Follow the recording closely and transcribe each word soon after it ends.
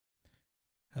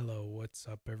Hello, what's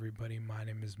up, everybody? My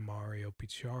name is Mario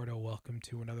Picciardo. Welcome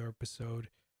to another episode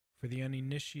for the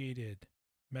uninitiated.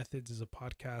 Methods is a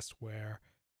podcast where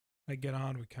I get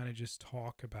on, we kind of just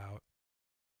talk about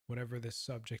whatever the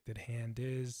subject at hand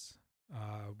is.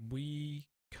 We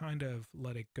kind of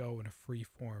let it go in a free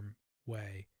form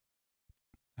way.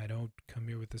 I don't come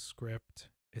here with a script,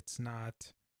 it's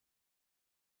not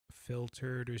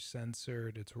filtered or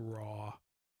censored, it's raw.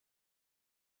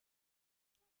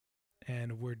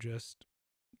 And we're just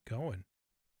going.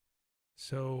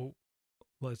 So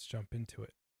let's jump into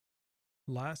it.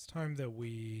 Last time that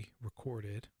we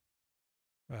recorded,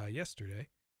 yesterday,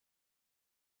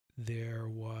 there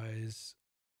was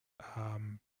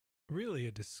um, really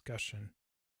a discussion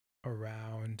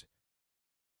around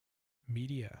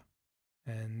media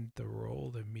and the role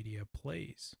that media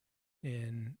plays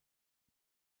in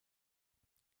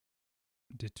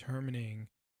determining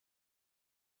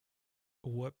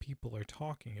what people are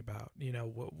talking about.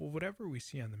 Whatever we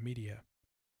see on the media,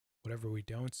 whatever we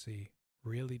don't see,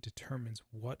 really determines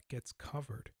what gets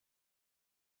covered.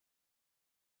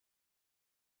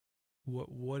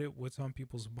 What's on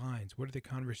people's minds? What are the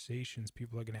conversations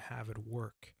people are going to have at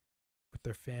work, with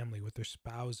their family, with their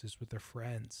spouses, with their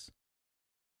friends,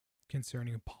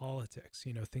 concerning politics?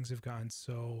 Things have gotten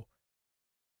so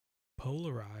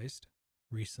polarized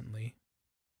recently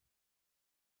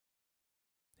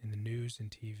in the news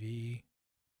and TV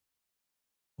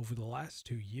over the last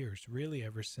 2 years, really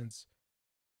ever since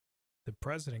the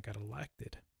president got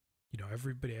elected.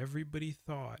 Everybody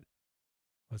thought,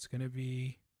 well, it's going to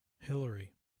be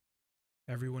Hillary.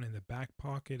 Everyone in the back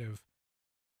pocket of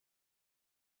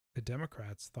the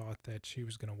Democrats thought that she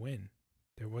was going to win.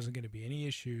 There wasn't going to be any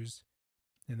issues.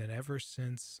 And then ever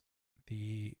since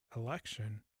the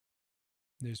election,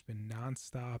 there's been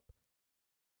nonstop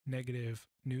negative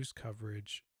news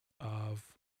coverage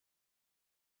of,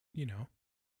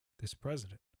 this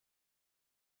president.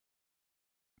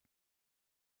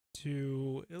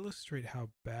 To illustrate how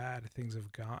bad things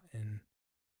have gotten,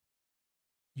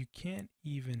 you can't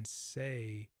even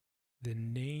say the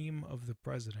name of the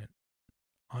president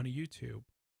on YouTube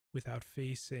without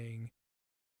facing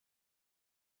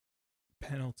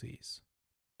penalties.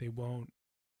 They won't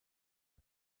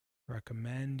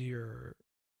recommend your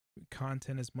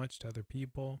content as much to other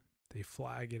people. They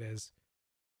flag it as,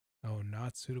 oh,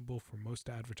 not suitable for most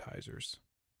advertisers.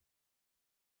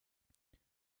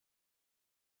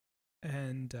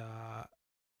 And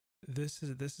this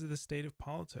is the state of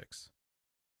politics.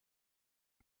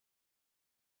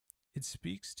 It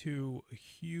speaks to a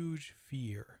huge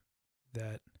fear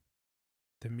that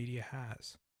the media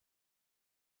has,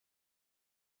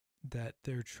 that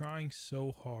they're trying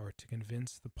so hard to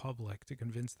convince the public, to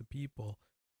convince the people,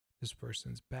 this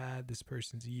person's bad, this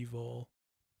person's evil.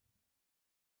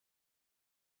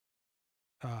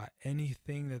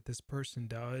 Anything that this person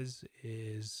does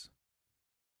is,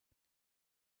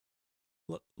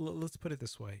 let's put it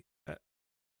this way.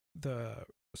 The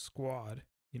squad,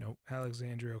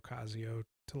 Alexandria Ocasio,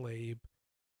 Tlaib,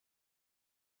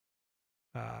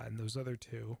 and those other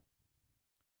two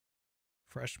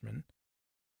freshmen,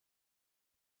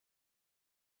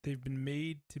 they've been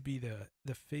made to be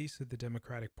the face of the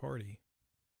Democratic Party.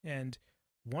 And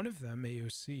one of them,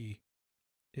 AOC,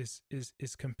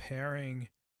 is comparing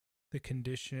the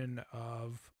condition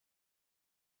of,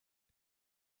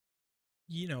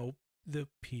 the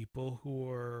people who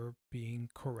are being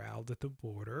corralled at the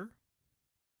border,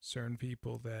 certain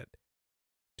people that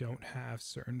don't have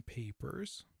certain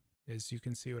papers, as you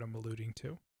can see what I'm alluding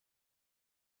to,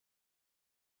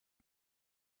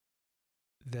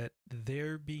 that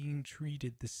they're being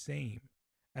treated the same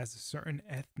as a certain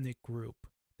ethnic group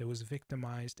that was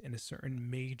victimized in a certain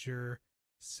major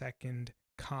second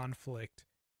conflict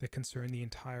that concerned the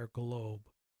entire globe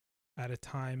at a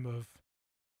time of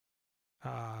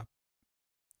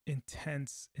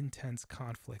intense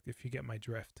conflict, if you get my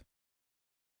drift.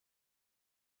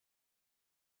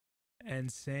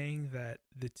 And saying that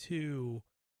the two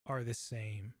are the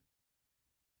same,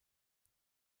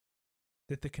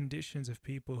 that the conditions of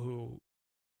people who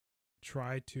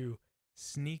try to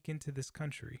sneak into this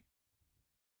country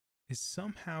is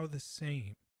somehow the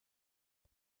same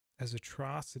as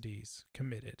atrocities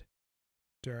committed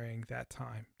during that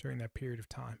time, during that period of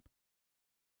time.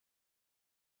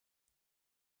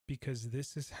 Because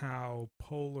this is how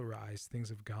polarized things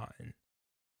have gotten.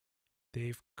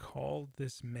 They've called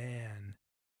this man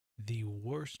the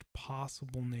worst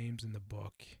possible names in the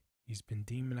book. He's been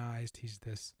demonized. He's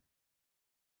this.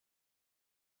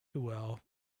 Well,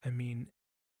 I mean,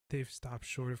 they've stopped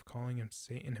short of calling him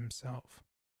Satan himself.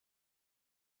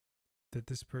 that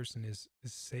this person is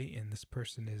Satan, this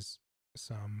person is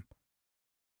some,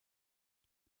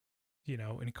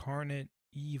 incarnate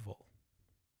evil.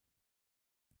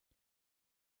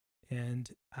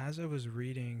 And as I was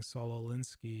reading Saul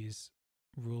Alinsky's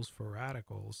Rules for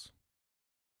Radicals,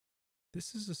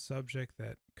 this is a subject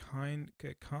that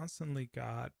constantly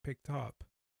got picked up.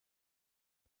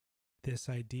 This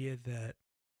idea that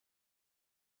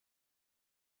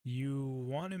you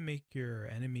want to make your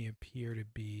enemy appear to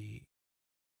be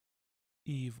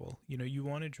evil. You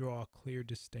want to draw a clear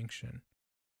distinction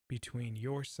between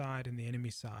your side and the enemy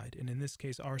side. And in this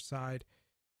case, our side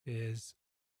is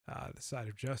the side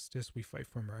of justice. We fight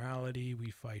for morality. We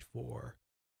fight for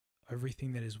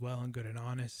everything that is well and good and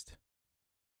honest.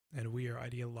 And we are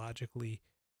ideologically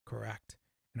correct.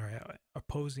 And our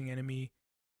opposing enemy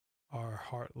are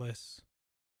heartless,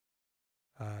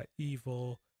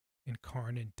 evil,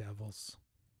 incarnate devils.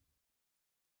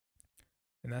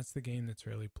 And that's the game that's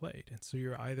really played. And so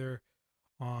you're either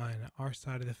on our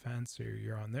side of the fence or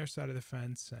you're on their side of the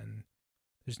fence, and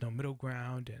there's no middle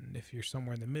ground. And if you're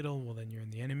somewhere in the middle, well, then you're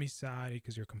in the enemy side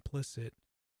because you're complicit,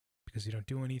 because you don't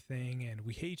do anything, and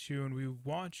we hate you and we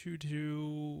want you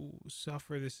to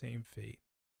suffer the same fate.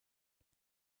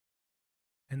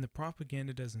 And the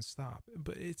propaganda doesn't stop,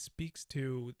 but it speaks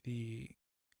to the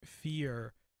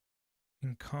fear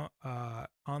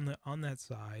on that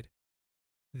side,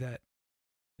 that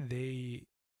they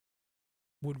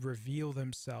would reveal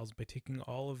themselves by taking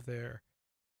all of their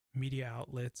media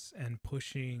outlets and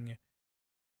pushing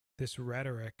this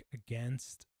rhetoric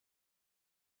against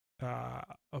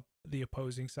the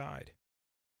opposing side.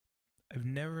 I've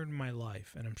never in my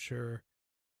life, and I'm sure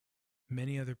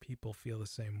many other people feel the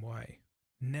same way,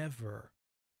 never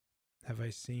have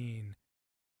I seen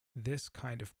this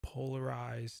kind of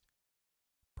polarized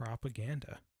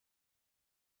propaganda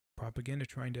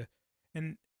trying to,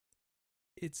 and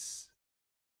it's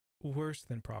worse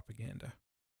than propaganda.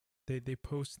 They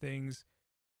post things,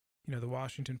 the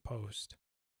Washington Post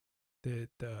that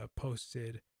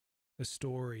posted a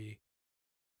story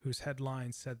whose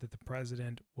headline said that the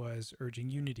president was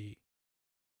urging unity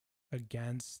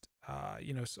against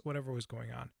whatever was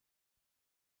going on.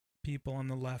 People on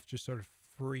the left just sort of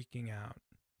freaking out,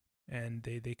 and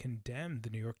they condemned the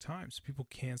New York Times. People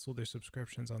canceled their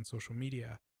subscriptions on social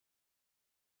media,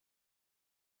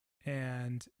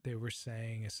 and they were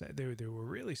saying, they were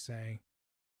really saying,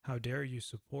 how dare you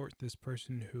support this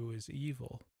person who is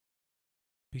evil?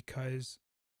 Because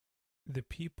the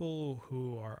people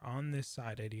who are on this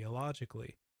side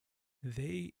ideologically,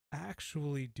 they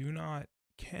actually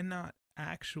cannot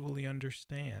actually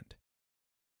understand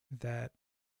that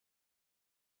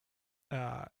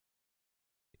there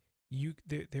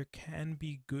can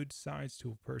be good sides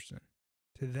to a person.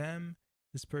 To them,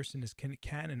 this person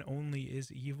can and only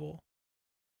is evil,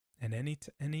 and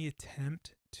any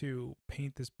attempt to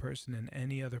paint this person in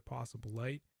any other possible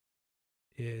light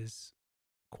is,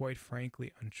 quite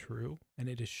frankly, untrue, and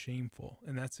it is shameful.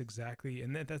 And that's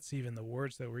even the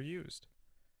words that were used.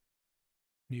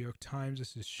 New York Times,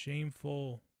 this is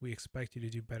shameful. We expect you to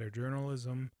do better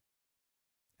journalism.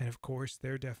 And of course,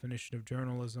 their definition of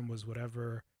journalism was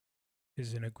whatever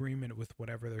is in agreement with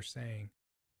whatever they're saying.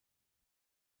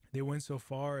 They went so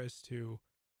far as to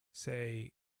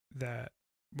say that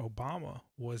Obama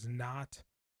was not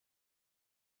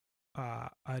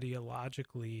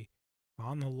ideologically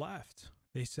on the left.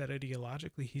 They said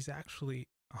ideologically he's actually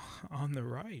on the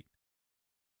right.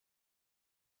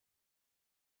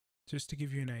 Just to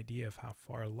give you an idea of how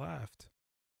far left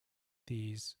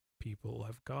these people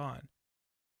have gone.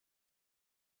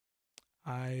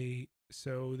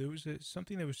 So there was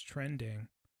something that was trending.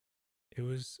 It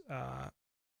was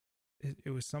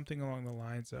something along the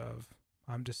lines of,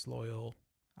 I'm disloyal.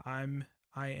 I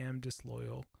am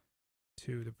disloyal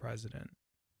to the president.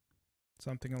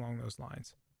 Something along those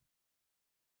lines.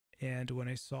 And when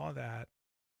I saw that,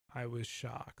 I was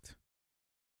shocked.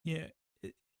 Yeah,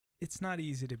 it's not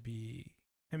easy to be,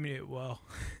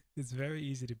 it's very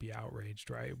easy to be outraged,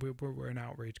 right? We're an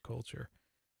outrage culture.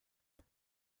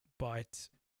 But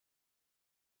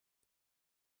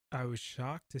I was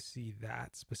shocked to see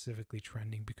that specifically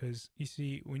trending, because you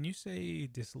see, when you say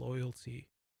disloyalty,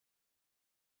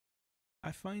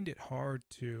 I find it hard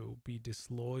to be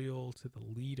disloyal to the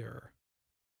leader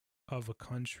of a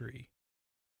country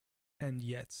and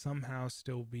yet somehow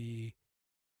still be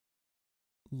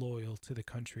loyal to the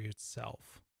country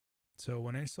itself. So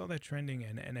when I saw that trending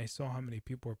and I saw how many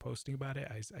people were posting about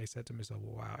it, I said to myself,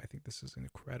 wow, I think this is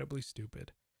incredibly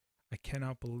stupid. I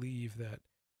cannot believe that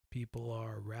people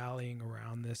are rallying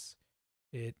around this.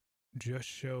 It just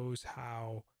shows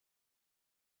how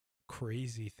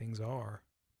crazy things are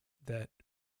that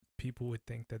people would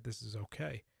think that this is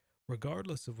okay.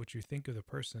 Regardless of what you think of the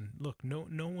person, look, no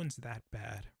one's that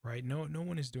bad, right? No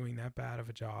one is doing that bad of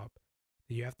a job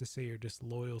that you have to say you're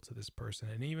disloyal to this person.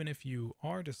 And even if you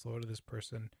are disloyal to this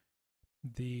person,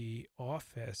 the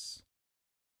office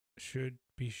should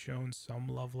be shown some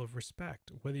level of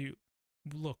respect. Whether you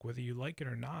like it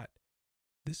or not,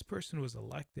 this person was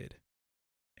elected,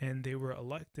 and they were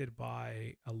elected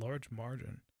by a large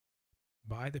margin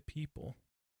by the people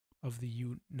of the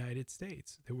United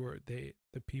States. The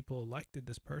people elected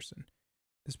this person.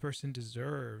 This person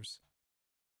deserves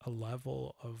a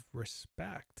level of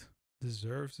respect,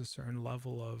 deserves a certain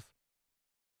level of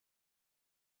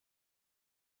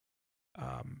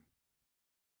um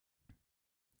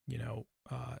you know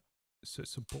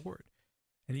support.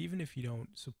 And even if you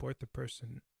don't support the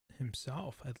person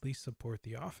himself, at least support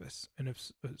the office, and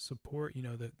if support,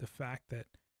 the fact that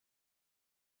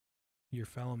your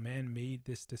fellow man made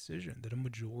this decision, that a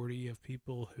majority of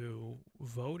people who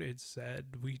voted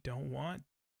said we don't want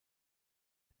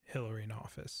Hillary in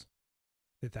office,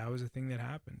 that was a thing that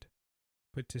happened.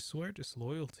 But to swear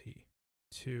disloyalty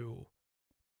to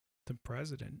the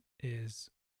president is,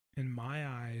 in my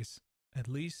eyes, at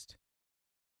least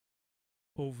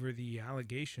over the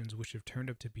allegations, which have turned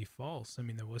up to be false. I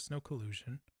mean, there was no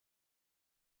collusion.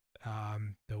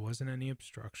 There wasn't any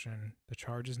obstruction. The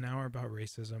charges now are about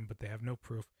racism, but they have no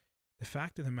proof. The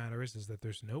fact of the matter is that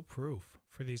there's no proof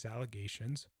for these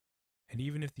allegations. And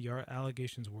even if the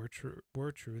allegations were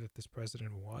true that this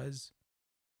president was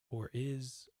or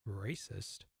is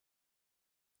racist,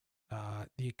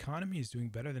 the economy is doing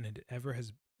better than it ever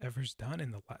has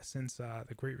done since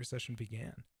the Great Recession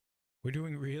began. We're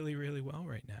doing really, really well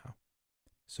right now.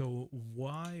 So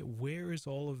where is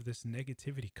all of this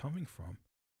negativity coming from?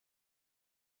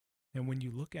 And when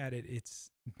you look at it, it's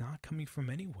not coming from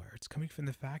anywhere. It's coming from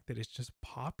the fact that it's just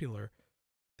popular,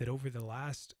 that over the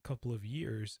last couple of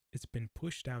years, it's been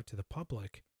pushed out to the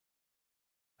public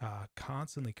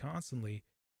constantly,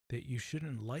 that you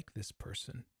shouldn't like this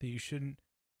person, that you shouldn't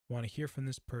want to hear from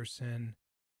this person,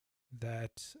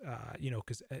 that,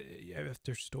 because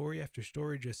after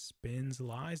story just spins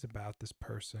lies about this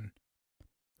person.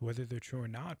 Whether they're true or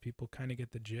not, people kind of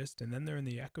get the gist, and then they're in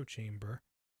the echo chamber.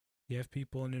 You have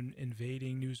people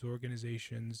invading news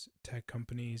organizations, tech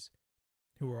companies,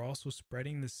 who are also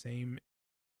spreading the same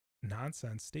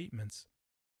nonsense statements.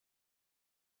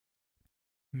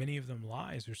 Many of them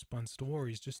lies or spun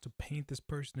stories just to paint this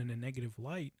person in a negative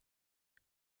light.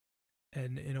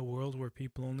 And in a world where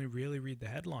people only really read the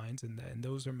headlines, and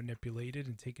those are manipulated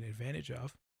and taken advantage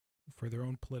of for their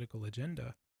own political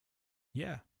agenda,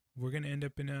 yeah, we're going to end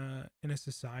up in a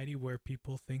society where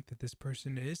people think that this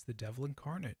person is the devil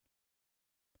incarnate.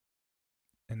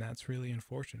 And that's really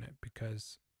unfortunate,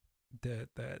 because the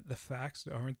facts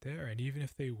aren't there. And even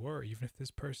if they were, even if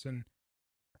this person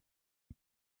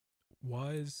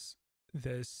was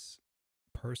this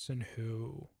person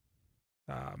who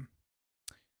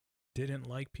didn't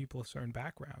like people of certain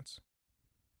backgrounds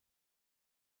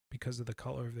because of the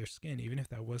color of their skin, even if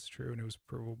that was true and it was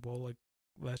provable, like,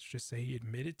 let's just say he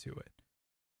admitted to it.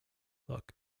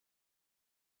 Look,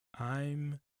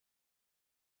 I'm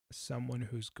someone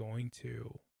who's going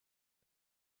to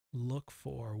look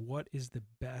for what is the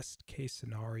best case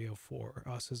scenario for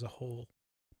us as a whole,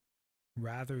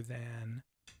 rather than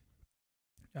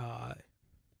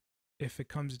if it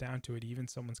comes down to it, even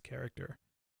someone's character.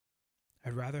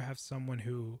 I'd rather have someone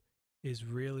who is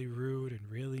really rude and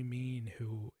really mean,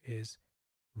 who is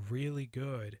really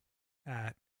good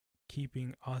at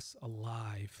keeping us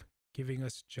alive, giving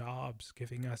us jobs,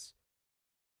 giving us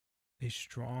a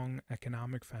strong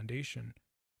economic foundation.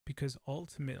 Because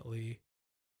ultimately,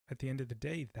 at the end of the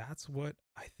day, that's what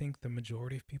I think the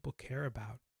majority of people care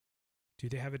about. Do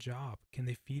they have a job? Can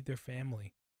they feed their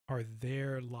family? Are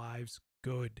their lives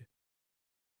good?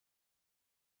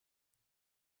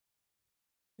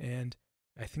 And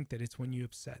I think that it's when you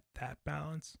upset that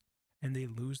balance, and they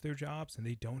lose their jobs, and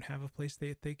they don't have a place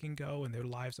that they can go, and their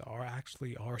lives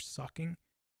are sucking,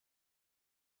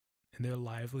 and their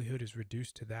livelihood is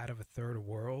reduced to that of a third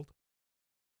world,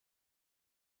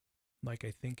 like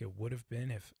I think it would have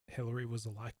been if Hillary was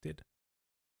elected,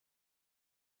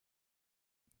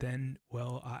 then,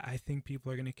 well, I think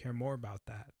people are going to care more about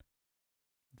that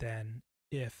than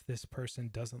if this person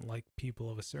doesn't like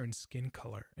people of a certain skin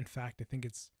color. In fact,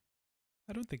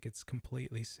 I don't think it's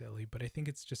completely silly, but I think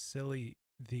it's just silly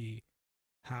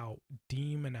how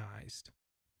demonized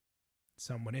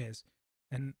someone is.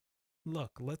 And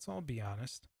look, let's all be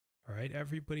honest, all right?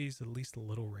 Everybody's at least a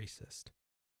little racist.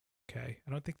 Okay.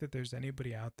 I don't think that there's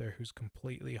anybody out there who's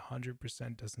completely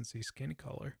 100% doesn't see skin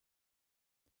color.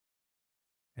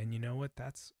 And you know what?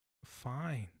 That's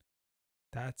fine.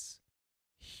 That's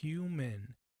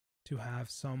human to have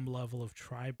some level of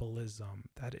tribalism.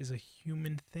 That is a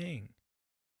human thing.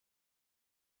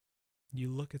 You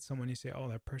look at someone, you say, oh,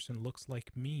 that person looks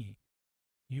like me.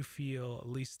 You feel at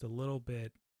least a little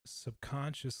bit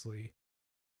subconsciously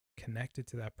connected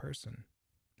to that person.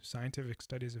 Scientific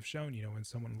studies have shown, when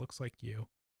someone looks like you,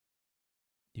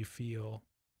 you feel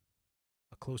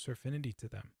a closer affinity to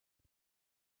them.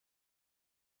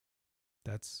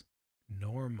 That's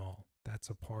normal. That's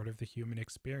a part of the human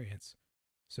experience.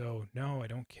 So, no, I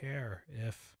don't care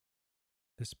if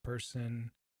this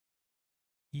person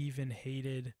even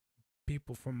hated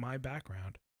people from my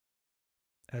background.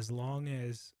 As long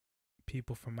as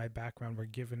people from my background were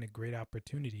given a great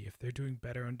opportunity, if they're doing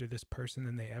better under this person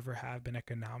than they ever have been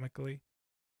economically,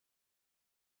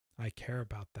 I care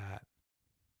about that.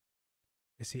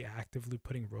 Is he actively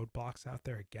putting roadblocks out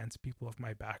there against people of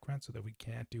my background so that we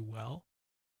can't do well?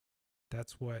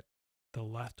 That's what the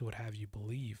left would have you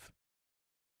believe.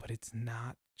 But it's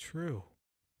not true.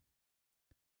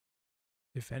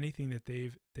 If anything, that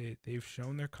they've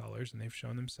shown their colors and they've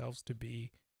shown themselves to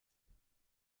be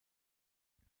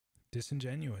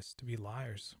disingenuous, to be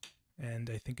liars. And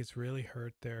I think it's really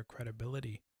hurt their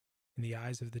credibility in the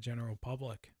eyes of the general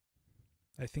public.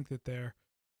 I think that there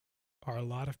are a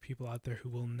lot of people out there who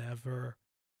will never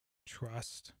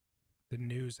trust the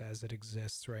news as it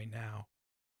exists right now.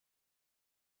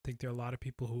 I think there are a lot of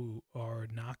people who are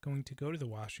not going to go to the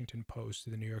Washington Post, to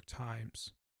the New York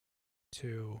Times,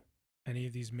 to any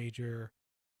of these major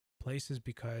places,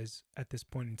 because at this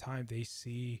point in time, they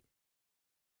see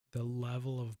the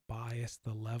level of bias,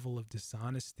 the level of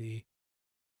dishonesty.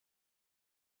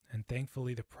 And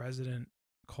thankfully, the president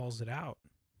calls it out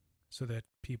so that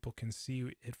people can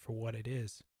see it for what it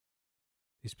is.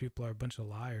 These people are a bunch of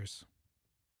liars.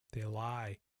 They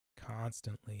lie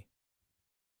constantly.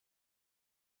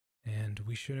 And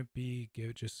we shouldn't be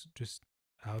just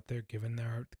out there giving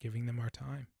them our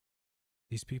time.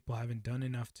 These people haven't done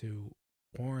enough to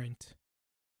warrant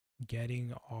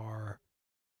getting our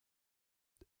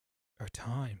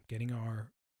time, getting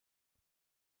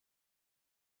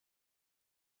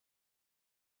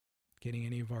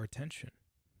any of our attention.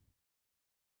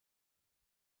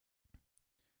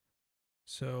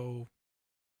 So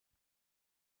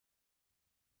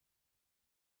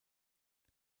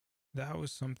that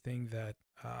was something that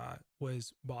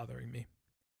was bothering me.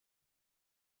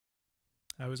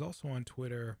 I was also on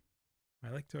Twitter. I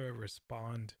like to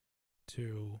respond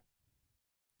to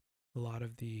a lot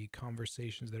of the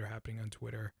conversations that are happening on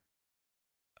Twitter.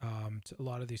 To a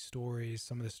lot of these stories,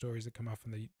 some of the stories that come out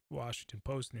from the Washington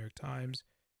Post, New York Times,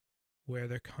 where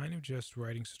they're kind of just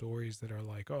writing stories that are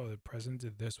like, oh, the president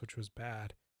did this, which was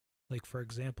bad. Like, for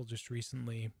example, just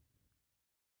recently,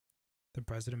 the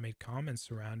president made comments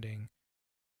surrounding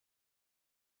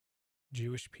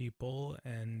Jewish people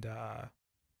and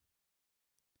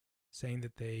saying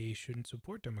that they shouldn't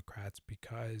support Democrats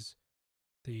because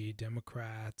the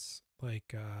Democrats,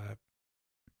 like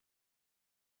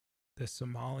the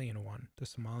Somalian one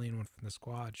from the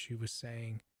squad, she was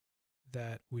saying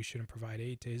that we shouldn't provide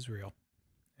aid to Israel.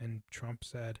 And Trump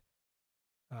said,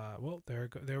 well, there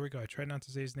we go. I tried not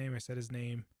to say his name. I said his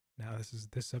name. Now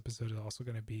this episode is also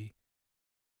going to be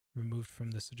removed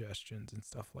from the suggestions and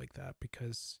stuff like that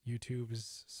because YouTube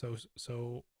is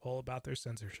so all about their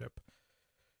censorship.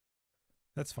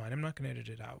 That's fine. I'm not going to edit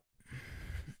it out.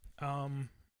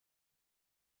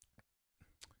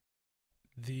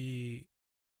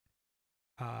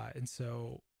 And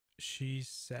so she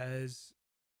says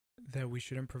that we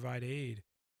shouldn't provide aid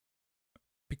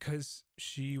because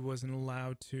she wasn't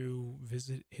allowed to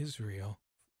visit Israel.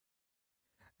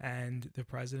 And the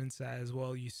president says,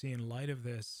 well, you see, in light of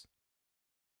this,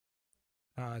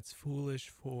 it's foolish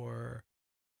for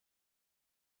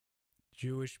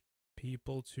Jewish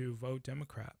people to vote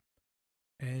Democrat.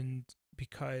 And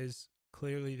because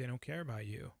clearly they don't care about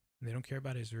you, they don't care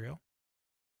about Israel.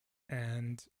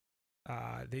 And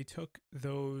they took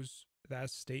that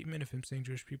statement of him saying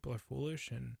Jewish people are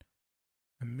foolish, and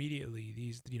immediately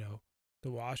these,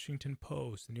 the Washington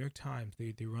Post, the New York Times,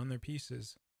 they run their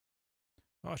pieces.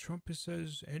 Oh, Trump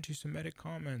says anti-Semitic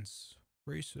comments,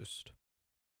 racist.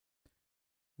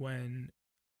 When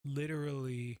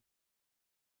literally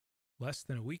less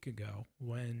than a week ago,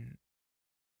 when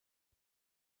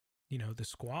the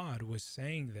squad was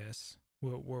saying this,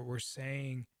 we're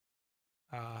saying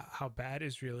how bad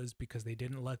Israel is because they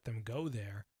didn't let them go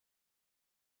there.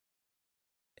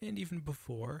 and even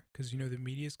before, because the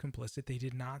media is complicit. They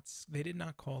did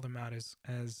not call them out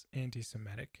as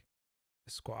anti-Semitic.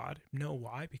 The Squad. No,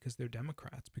 why? Because they're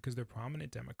Democrats. Because they're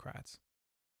prominent Democrats.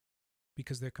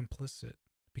 Because they're complicit.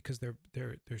 Because they're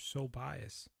so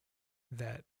biased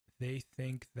that they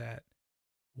think that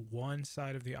one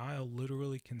side of the aisle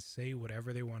literally can say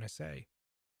whatever they want to say.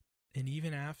 And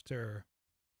even after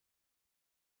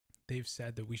they've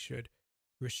said that we should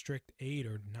restrict aid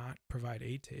or not provide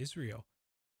aid to Israel,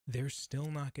 they're still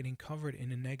not getting covered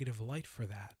in a negative light for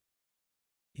that.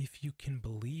 If you can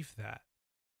believe that.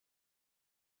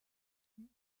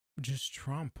 Just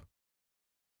Trump.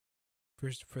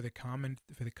 For the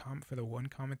one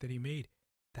comment that he made,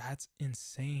 that's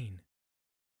insane.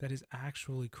 That is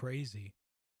actually crazy.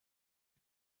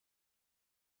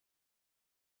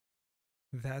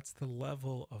 That's the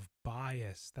level of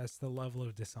bias. That's the level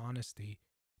of dishonesty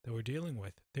that we're dealing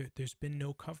with. There's been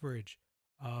no coverage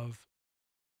of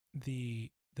the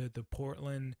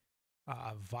Portland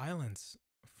violence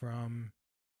from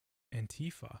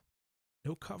Antifa.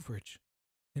 No coverage.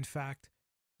 In fact,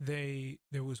 there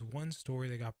was one story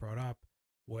that got brought up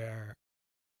where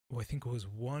I think it was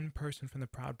one person from the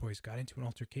Proud Boys got into an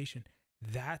altercation.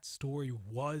 That story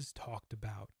was talked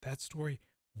about. That story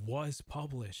was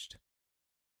published.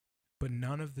 But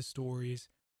none of the stories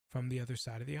from the other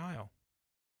side of the aisle.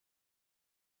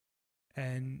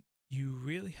 And you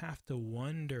really have to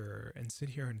wonder and sit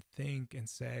here and think and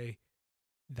say,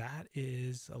 that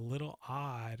is a little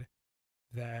odd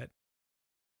that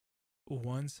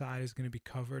one side is going to be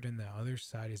covered and the other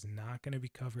side is not going to be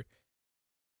covered.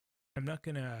 I'm not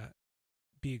going to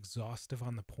be exhaustive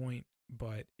on the point,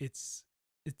 but it's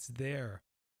there.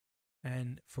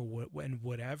 And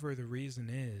whatever the reason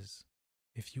is,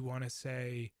 if you want to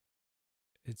say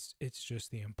it's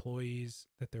just the employees,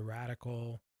 that they're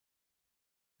radical,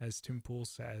 as Tim Pool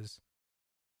says,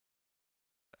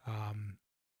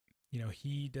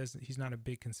 he's not a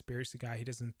big conspiracy guy. He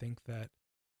doesn't think that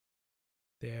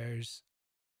there's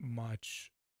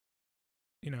much,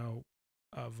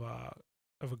 of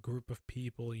a group of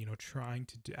people, trying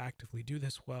to actively do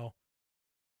this. Well,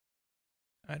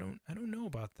 I don't know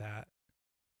about that.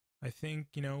 I think,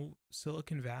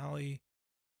 Silicon Valley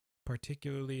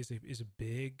particularly is a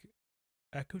big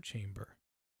echo chamber,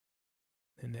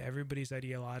 and everybody's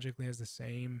ideologically has the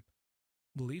same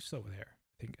beliefs over there.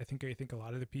 I think a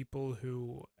lot of the people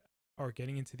who are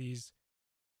getting into these,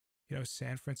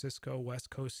 San Francisco, West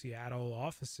Coast, Seattle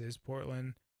offices,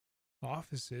 Portland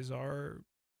offices are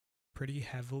pretty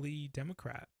heavily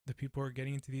Democrat. The people who are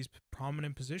getting into these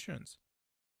prominent positions.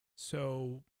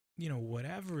 So,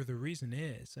 whatever the reason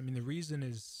is, I mean, the reason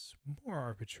is more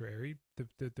arbitrary.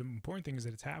 The important thing is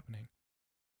that it's happening.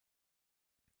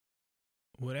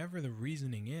 Whatever the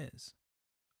reasoning is,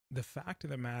 the fact of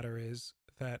the matter is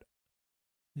that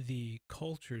the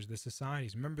cultures, the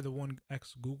societies, remember the one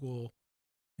ex-Google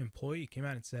employee came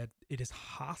out and said it is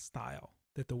hostile,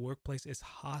 that the workplace is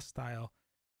hostile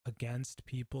against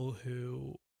people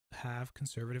who have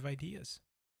conservative ideas.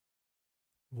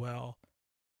 Well,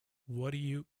 what are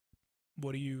you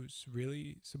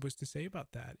really supposed to say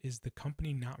about that? Is the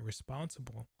company not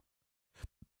responsible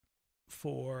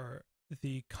for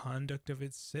the conduct of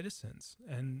its citizens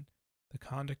and the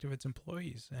conduct of its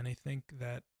employees? And I think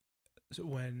that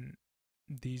when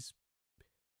these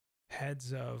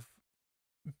heads of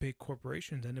big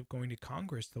corporations end up going to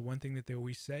Congress, the one thing that they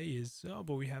always say is, oh,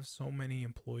 but we have so many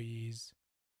employees,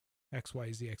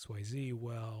 XYZ.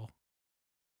 Well,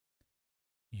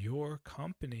 your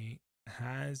company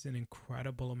has an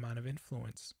incredible amount of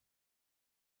influence.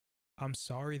 I'm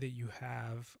sorry that you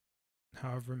have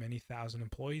however many thousand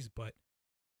employees, but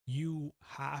you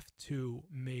have to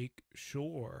make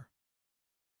sure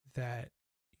that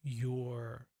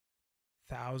your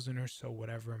 1,000 or so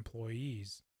whatever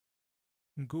employees,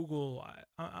 Google,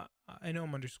 I know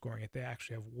I'm underscoring it. They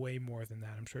actually have way more than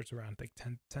that. I'm sure it's around like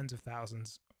tens of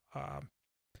thousands,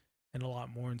 and a lot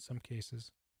more in some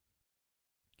cases.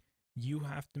 You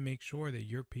have to make sure that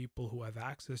your people who have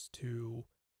access to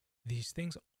these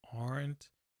things aren't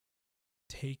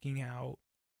taking out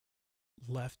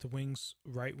left-wing,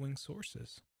 right-wing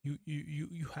sources.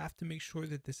 You have to make sure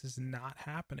that this is not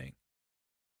happening.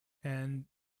 And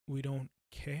we don't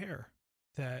care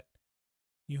that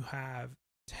you have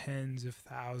tens of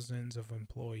thousands of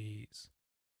employees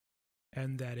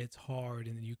and that it's hard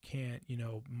and you can't,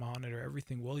 monitor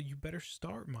everything. Well, you better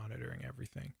start monitoring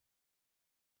everything.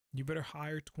 You better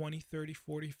hire 20, 30,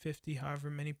 40, 50, however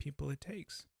many people it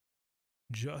takes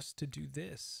just to do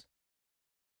this.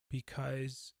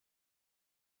 Because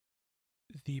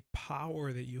the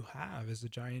power that you have as a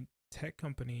giant tech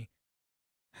company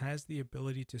has the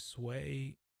ability to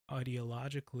sway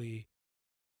ideologically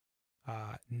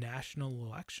national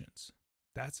elections.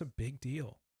 That's a big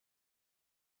deal.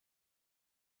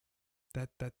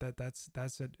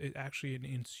 It actually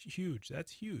it's huge.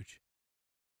 That's huge.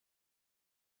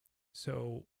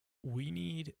 So we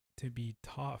need to be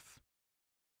tough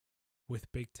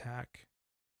with big tech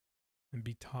and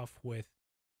be tough with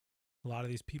a lot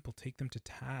of these people. Take them to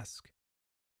task.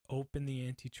 Open the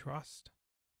antitrust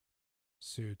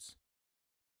suits,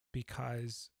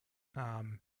 because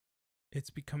it's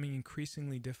becoming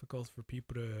increasingly difficult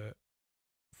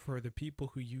for the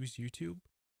people who use YouTube.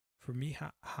 For me,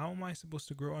 how am I supposed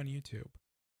to grow on YouTube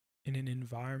in an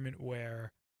environment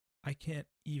where I can't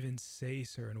even say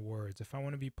certain words? If I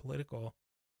want to be political,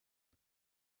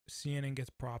 CNN gets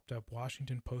propped up,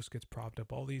 Washington Post gets propped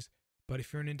up, all these. But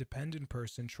if you're an independent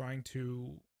person trying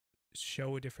to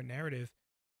show a different narrative,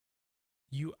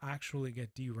 you actually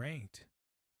get deranked.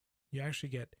 You actually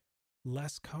get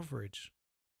less coverage,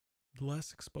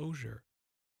 less exposure,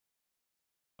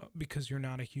 because you're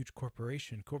not a huge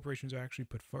corporation. Corporations are actually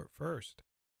put first.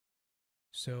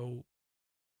 So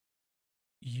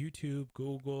YouTube,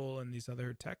 Google, and these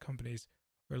other tech companies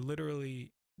are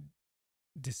literally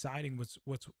deciding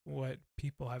what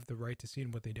people have the right to see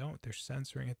and what they don't. They're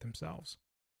censoring it themselves.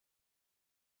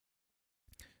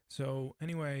 So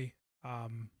anyway,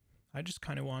 I just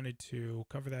kind of wanted to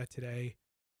cover that today.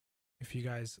 If you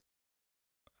guys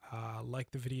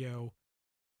like the video,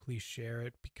 please share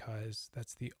it, because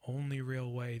that's the only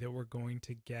real way that we're going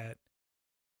to get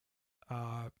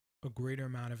a greater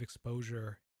amount of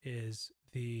exposure, is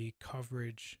the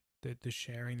coverage, that the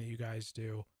sharing that you guys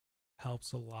do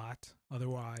helps a lot.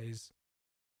 Otherwise,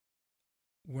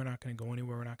 we're not going to go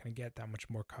anywhere. We're not going to get that much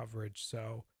more coverage.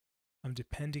 So I'm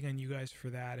depending on you guys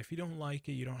for that. If you don't like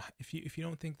it, if you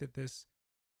don't think that this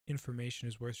information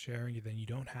is worth sharing, then you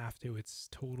don't have to. It's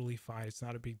totally fine. It's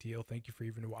not a big deal. Thank you for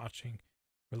even watching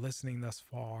or listening thus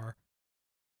far.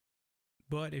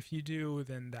 But if you do,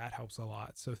 then that helps a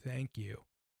lot. So thank you.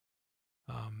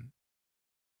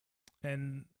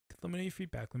 And let me know your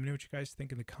feedback. Let me know what you guys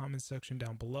think in the comments section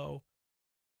down below.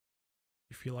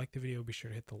 If you like the video, be sure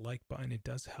to hit the like button. It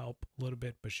does help a little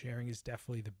bit, but sharing is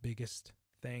definitely the biggest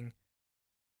thing.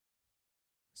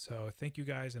 So thank you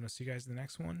guys, and I'll see you guys in the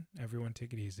next one. Everyone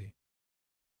take it easy.